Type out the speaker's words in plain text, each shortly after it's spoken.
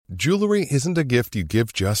Jewelry isn't a gift you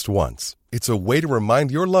give just once. It's a way to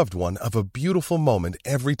remind your loved one of a beautiful moment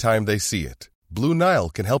every time they see it. Blue Nile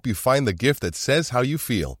can help you find the gift that says how you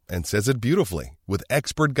feel and says it beautifully, with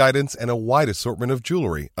expert guidance and a wide assortment of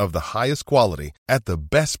jewelry of the highest quality at the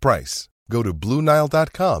best price. Go to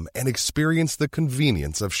BlueNile.com and experience the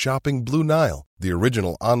convenience of shopping Blue Nile, the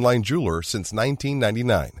original online jeweler since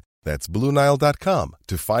 1999. That's BlueNile.com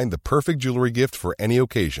to find the perfect jewelry gift for any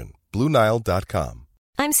occasion. BlueNile.com.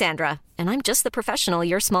 I'm Sandra, and I'm just the professional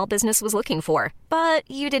your small business was looking for. But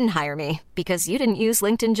you didn't hire me because you didn't use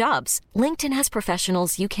LinkedIn Jobs. LinkedIn has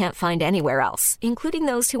professionals you can't find anywhere else, including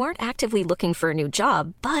those who aren't actively looking for a new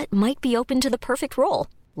job, but might be open to the perfect role,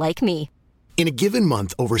 like me. In a given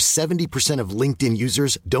month, over 70% of LinkedIn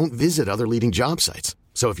users don't visit other leading job sites.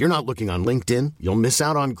 So if you're not looking on LinkedIn, you'll miss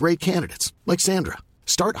out on great candidates like Sandra.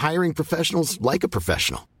 Start hiring professionals like a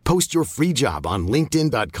professional. Post your free job on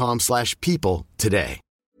linkedin.com/people today.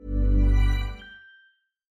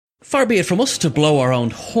 Far be it from us to blow our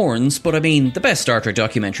own horns, but I mean, the best Star Trek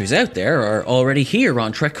documentaries out there are already here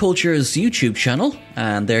on Trek Culture's YouTube channel,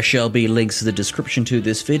 and there shall be links in the description to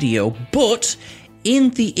this video. But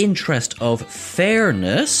in the interest of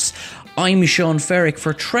fairness, I'm Sean Ferrick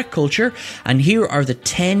for Trek Culture, and here are the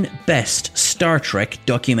 10 best Star Trek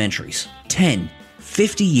documentaries. 10.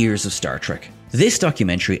 50 Years of Star Trek. This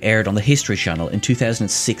documentary aired on the History Channel in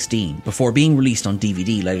 2016, before being released on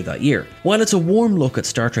DVD later that year. While it's a warm look at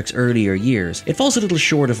Star Trek's earlier years, it falls a little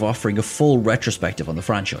short of offering a full retrospective on the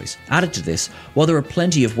franchise. Added to this, while there are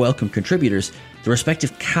plenty of welcome contributors, the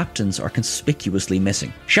respective captains are conspicuously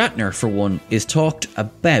missing. Shatner, for one, is talked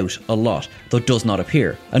about a lot, though does not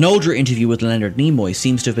appear. An older interview with Leonard Nimoy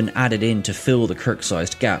seems to have been added in to fill the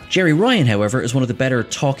Kirk-sized gap. Jerry Ryan, however, is one of the better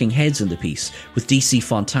talking heads in the piece, with DC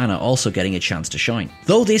Fontana also getting a chance to shine.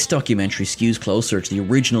 Though this documentary skews closer to the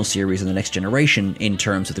original series and The Next Generation in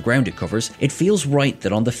terms of the ground it covers, it feels right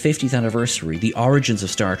that on the 50th anniversary, the origins of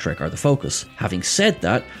Star Trek are the focus. Having said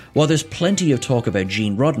that, while there's plenty of talk about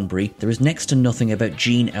Gene Roddenberry, there is next to nothing about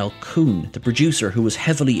Gene L. Coon, the producer who was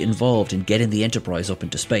heavily involved in getting the Enterprise up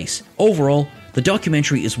into space. Overall, the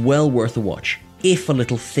documentary is well worth a watch, if a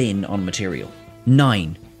little thin on material.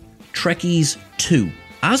 9. Trekkies 2.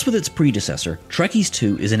 As with its predecessor, Trekkies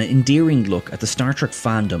 2 is an endearing look at the Star Trek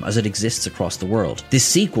fandom as it exists across the world. This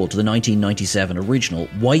sequel to the 1997 original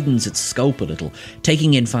widens its scope a little,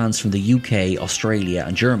 taking in fans from the UK, Australia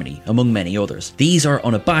and Germany, among many others. These are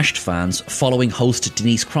unabashed fans following host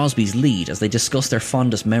Denise Crosby's lead as they discuss their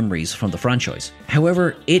fondest memories from the franchise.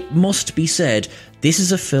 However, it must be said, this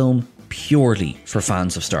is a film purely for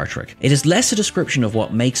fans of Star Trek. It is less a description of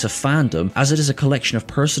what makes a fandom as it is a collection of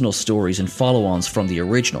personal stories and follow-ons from the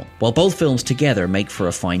original. While both films together make for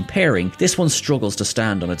a fine pairing, this one struggles to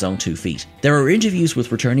stand on its own 2 feet. There are interviews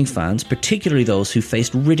with returning fans, particularly those who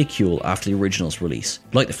faced ridicule after the original's release.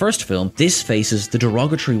 Like the first film, this faces the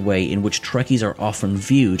derogatory way in which Trekkies are often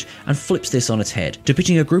viewed and flips this on its head,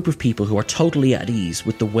 depicting a group of people who are totally at ease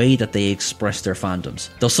with the way that they express their fandoms.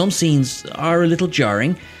 Though some scenes are a little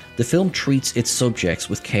jarring, the film treats its subjects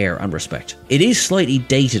with care and respect. It is slightly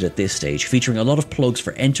dated at this stage, featuring a lot of plugs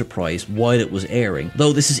for Enterprise while it was airing,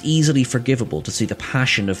 though this is easily forgivable to see the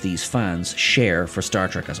passion of these fans share for Star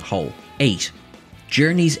Trek as a whole. 8.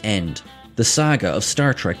 Journey's End. The Saga of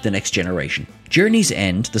Star Trek The Next Generation. Journey's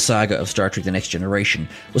End, The Saga of Star Trek The Next Generation,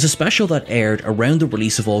 was a special that aired around the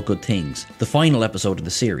release of All Good Things, the final episode of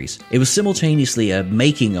the series. It was simultaneously a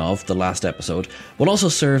making of the last episode, while also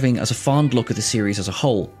serving as a fond look at the series as a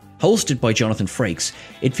whole. Hosted by Jonathan Frakes,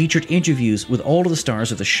 it featured interviews with all of the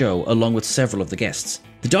stars of the show along with several of the guests.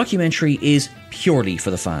 The documentary is purely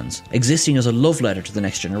for the fans, existing as a love letter to the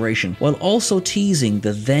next generation, while also teasing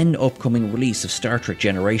the then upcoming release of Star Trek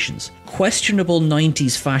Generations. Questionable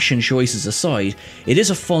 90s fashion choices aside, it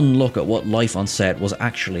is a fun look at what life on set was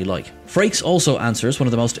actually like. Frakes also answers one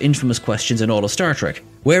of the most infamous questions in all of Star Trek: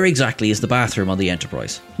 where exactly is the bathroom on the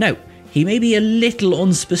Enterprise? Now, he may be a little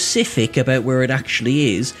unspecific about where it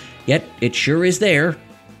actually is, yet it sure is there,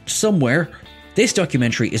 somewhere. This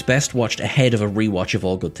documentary is best watched ahead of a rewatch of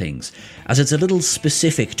All Good Things, as it's a little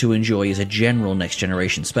specific to enjoy as a general Next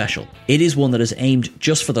Generation special. It is one that is aimed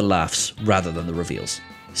just for the laughs rather than the reveals.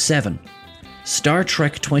 7. Star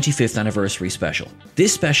Trek 25th Anniversary Special.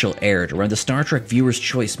 This special aired around the Star Trek Viewer's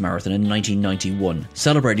Choice Marathon in 1991,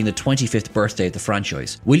 celebrating the 25th birthday of the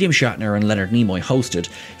franchise. William Shatner and Leonard Nimoy hosted,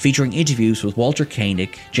 featuring interviews with Walter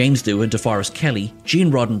Koenig, James Doohan, DeForest Kelley,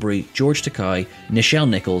 Gene Roddenberry, George Takei, Nichelle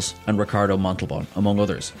Nichols, and Ricardo Montalban, among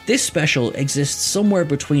others. This special exists somewhere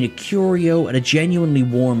between a curio and a genuinely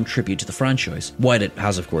warm tribute to the franchise. While it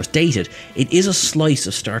has of course dated, it is a slice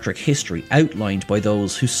of Star Trek history outlined by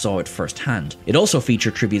those who saw it firsthand. band. It also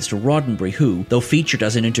featured tributes to Roddenberry, who, though featured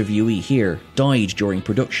as an interviewee here, died during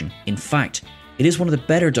production. In fact, it is one of the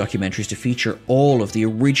better documentaries to feature all of the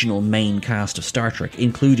original main cast of Star Trek,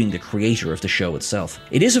 including the creator of the show itself.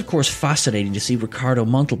 It is of course fascinating to see Ricardo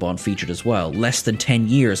Montalban featured as well, less than 10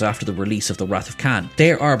 years after the release of The Wrath of Khan.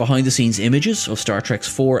 There are behind the scenes images of Star Treks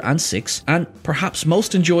 4 and 6, and perhaps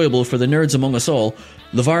most enjoyable for the nerds among us all,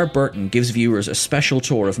 LeVar Burton gives viewers a special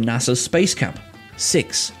tour of NASA's space camp.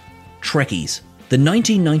 6. Trekkies. The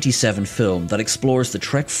 1997 film that explores the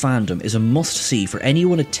Trek fandom is a must-see for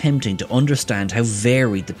anyone attempting to understand how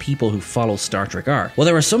varied the people who follow Star Trek are. While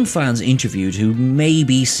there are some fans interviewed who may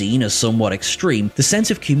be seen as somewhat extreme, the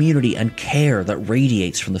sense of community and care that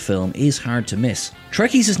radiates from the film is hard to miss.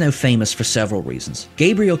 Trekkies is now famous for several reasons.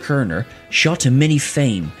 Gabriel Kerner shot to mini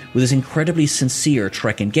fame with his incredibly sincere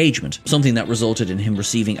Trek engagement, something that resulted in him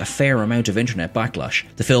receiving a fair amount of internet backlash.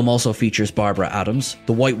 The film also features Barbara Adams,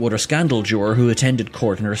 the Whitewater Scandal juror who attended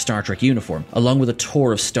court in her Star Trek uniform, along with a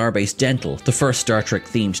tour of Starbase Dental, the first Star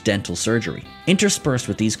Trek-themed dental surgery. Interspersed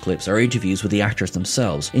with these clips are interviews with the actors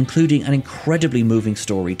themselves, including an incredibly moving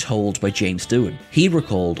story told by James Doohan. He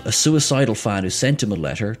recalled a suicidal fan who sent him a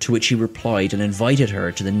letter, to which he replied and invited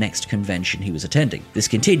her to the next convention he was attending. This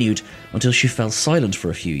continued until she fell silent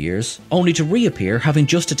for a few years, only to reappear having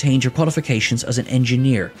just attained her qualifications as an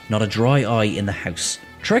engineer, not a dry eye in the house.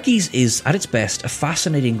 Trekkies is, at its best, a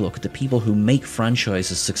fascinating look at the people who make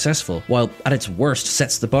franchises successful, while at its worst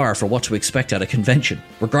sets the bar for what to expect at a convention.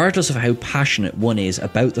 Regardless of how passionate one is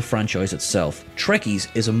about the franchise itself, Trekkies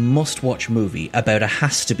is a must-watch movie about a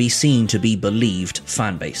has-to-be-seen-to-be-believed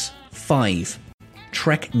fanbase. 5.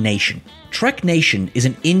 Trek Nation. Trek Nation is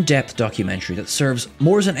an in-depth documentary that serves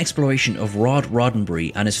more as an exploration of Rod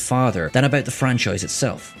Roddenberry and his father than about the franchise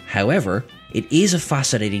itself. However, it is a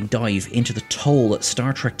fascinating dive into the toll that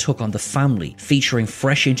Star Trek took on the family, featuring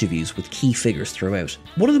fresh interviews with key figures throughout.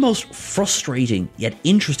 One of the most frustrating yet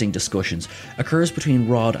interesting discussions occurs between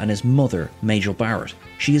Rod and his mother, Majel Barrett.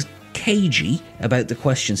 She is cagey about the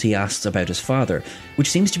questions he asks about his father, which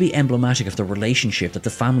seems to be emblematic of the relationship that the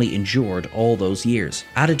family endured all those years.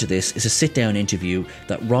 Added to this is a sit-down interview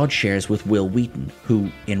that Rod shares with Wil Wheaton, who,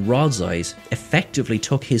 in Rod's eyes, effectively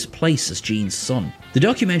took his place as Gene's son. The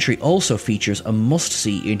documentary also features a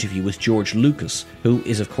must-see interview with George Lucas, who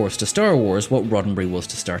is of course to Star Wars what Roddenberry was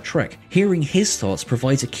to Star Trek. Hearing his thoughts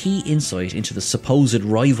provides a key insight into the supposed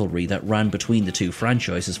rivalry that ran between the two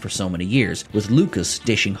franchises for so many years, with Lucas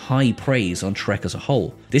dishing high praise on Trek as a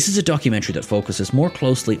whole. This is a documentary that focuses more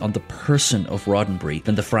closely on the person of Roddenberry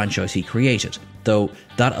than the franchise he created, though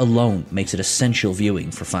that alone makes it essential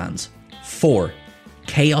viewing for fans. 4.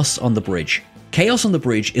 Chaos on the Bridge. Chaos on the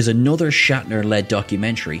Bridge is another Shatner-led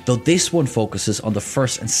documentary, though this one focuses on the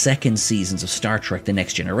first and second seasons of Star Trek The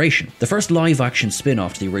Next Generation. The first live-action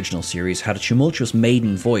spin-off to the original series had a tumultuous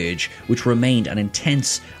maiden voyage, which remained an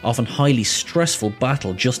intense, often highly stressful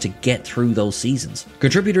battle just to get through those seasons.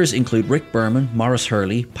 Contributors include Rick Berman, Maurice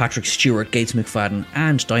Hurley, Patrick Stewart, Gates McFadden,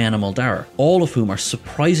 and Diana Muldaur, all of whom are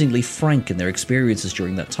surprisingly frank in their experiences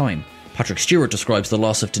during that time. Patrick Stewart describes the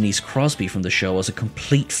loss of Denise Crosby from the show as a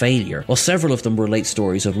complete failure, while several of them relate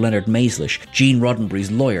stories of Leonard Maislish, Gene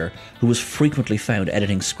Roddenberry's lawyer, who was frequently found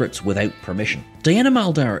editing scripts without permission. Diana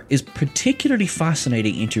Muldaur is particularly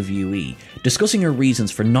fascinating interviewee, discussing her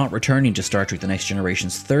reasons for not returning to Star Trek The Next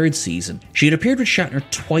Generation's third season. She had appeared with Shatner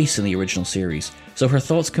twice in the original series, so her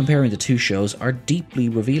thoughts comparing the two shows are deeply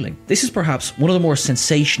revealing. This is perhaps one of the more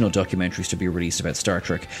sensational documentaries to be released about Star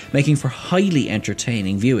Trek, making for highly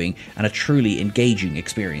entertaining viewing and a truly engaging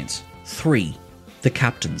experience. 3. The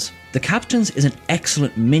Captains. The Captains is an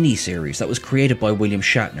excellent mini-series that was created by William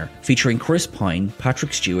Shatner, featuring Chris Pine,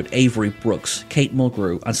 Patrick Stewart, Avery Brooks, Kate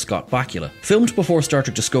Mulgrew, and Scott Bakula. Filmed before Star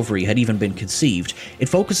Trek Discovery had even been conceived, it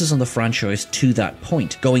focuses on the franchise to that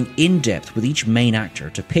point, going in-depth with each main actor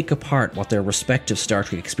to pick apart what their respective Star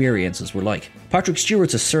Trek experiences were like. Patrick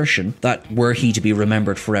Stewart's assertion that, were he to be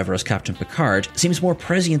remembered forever as Captain Picard, seems more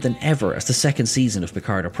prescient than ever as the second season of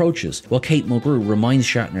Picard approaches, while Kate Mulgrew reminds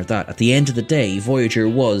Shatner that, at the end of the day, Voyager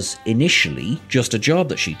was, initially, just a job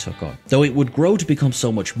that she took on. Though it would grow to become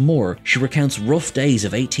so much more, she recounts rough days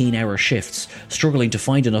of 18-hour shifts, struggling to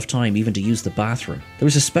find enough time even to use the bathroom. There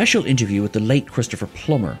was a special interview with the late Christopher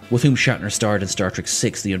Plummer, with whom Shatner starred in Star Trek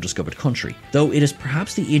VI: The Undiscovered Country, though it is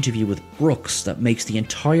perhaps the interview with Brooks that makes the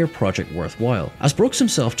entire project worthwhile. As Brooks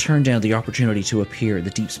himself turned down the opportunity to appear in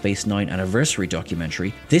the Deep Space Nine anniversary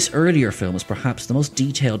documentary, this earlier film is perhaps the most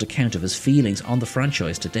detailed account of his feelings on the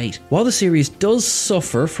franchise to date. While the series does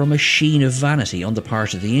suffer from a sheen of vanity on the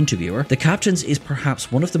part of the interviewer, The Captains is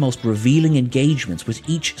perhaps one of the most revealing engagements with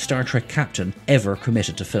each Star Trek captain ever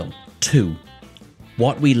committed to film. 2.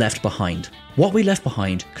 What We Left Behind. What We Left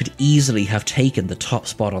Behind could easily have taken the top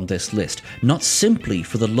spot on this list, not simply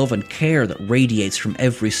for the love and care that radiates from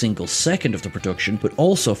every single second of the production, but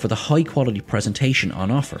also for the high quality presentation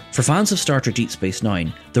on offer. For fans of Star Trek Deep Space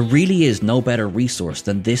Nine, there really is no better resource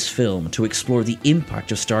than this film to explore the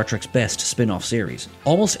impact of Star Trek's best spin-off series.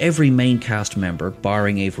 Almost every main cast member,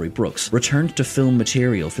 barring Avery Brooks, returned to film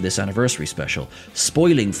material for this anniversary special,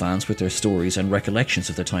 spoiling fans with their stories and recollections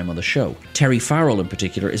of their time on the show. Terry Farrell in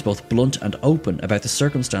particular is both blunt and open about the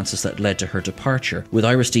circumstances that led to her departure, with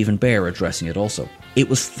Ira Steven Behr addressing it also. It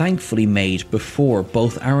was thankfully made before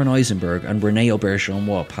both Aaron Eisenberg and Renee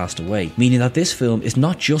Auberjonois passed away, meaning that this film is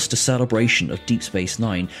not just a celebration of Deep Space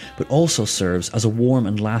Nine, but also serves as a warm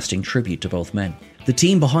and lasting tribute to both men. The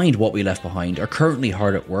team behind What We Left Behind are currently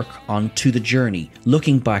hard at work on To the Journey,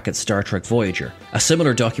 looking back at Star Trek Voyager, a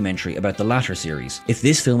similar documentary about the latter series. If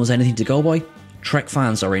this film is anything to go by, Trek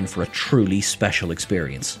fans are in for a truly special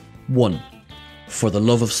experience. 1. For the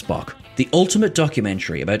Love of Spock. The ultimate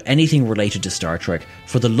documentary about anything related to Star Trek,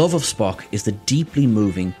 For the Love of Spock is the deeply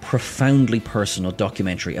moving, profoundly personal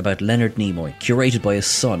documentary about Leonard Nimoy, curated by his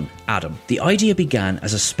son, Adam. The idea began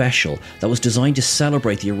as a special that was designed to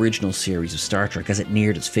celebrate the original series of Star Trek as it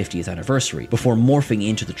neared its 50th anniversary, before morphing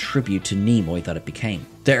into the tribute to Nimoy that it became.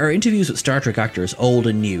 There are interviews with Star Trek actors old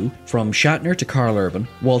and new, from Shatner to Karl Urban,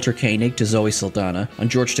 Walter Koenig to Zoe Saldana,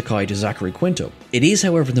 and George Takei to Zachary Quinto. It is,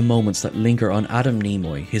 however, the moments that linger on Adam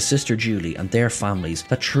Nimoy, his sister Julie, and their families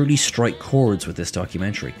that truly strike chords with this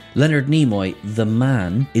documentary. Leonard Nimoy, the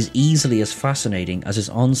man, is easily as fascinating as his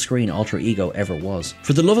on-screen alter ego ever was.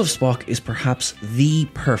 For the Love of Spock is perhaps the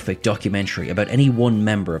perfect documentary about any one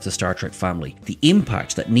member of the Star Trek family. The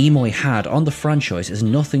impact that Nimoy had on the franchise is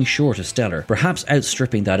nothing short of stellar, perhaps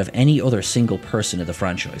outstripping that of any other single person in the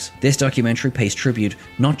franchise. This documentary pays tribute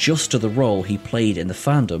not just to the role he played in the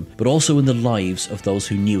fandom, but also in the lives of those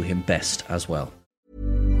who knew him best as well.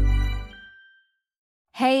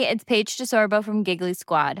 Hey, it's Paige DeSorbo from Giggly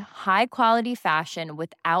Squad. High quality fashion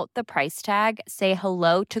without the price tag. Say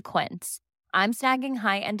hello to Quince. I'm snagging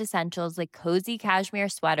high-end essentials like cozy cashmere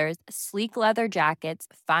sweaters, sleek leather jackets,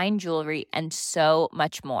 fine jewelry, and so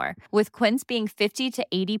much more. With Quince being 50 to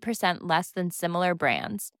 80% less than similar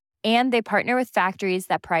brands. And they partner with factories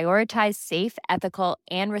that prioritize safe, ethical,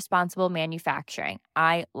 and responsible manufacturing.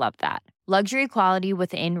 I love that. Luxury quality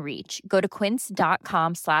within reach. Go to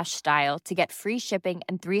quince.com/style to get free shipping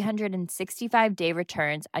and 365-day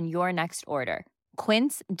returns on your next order.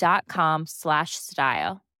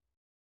 Quince.com/style.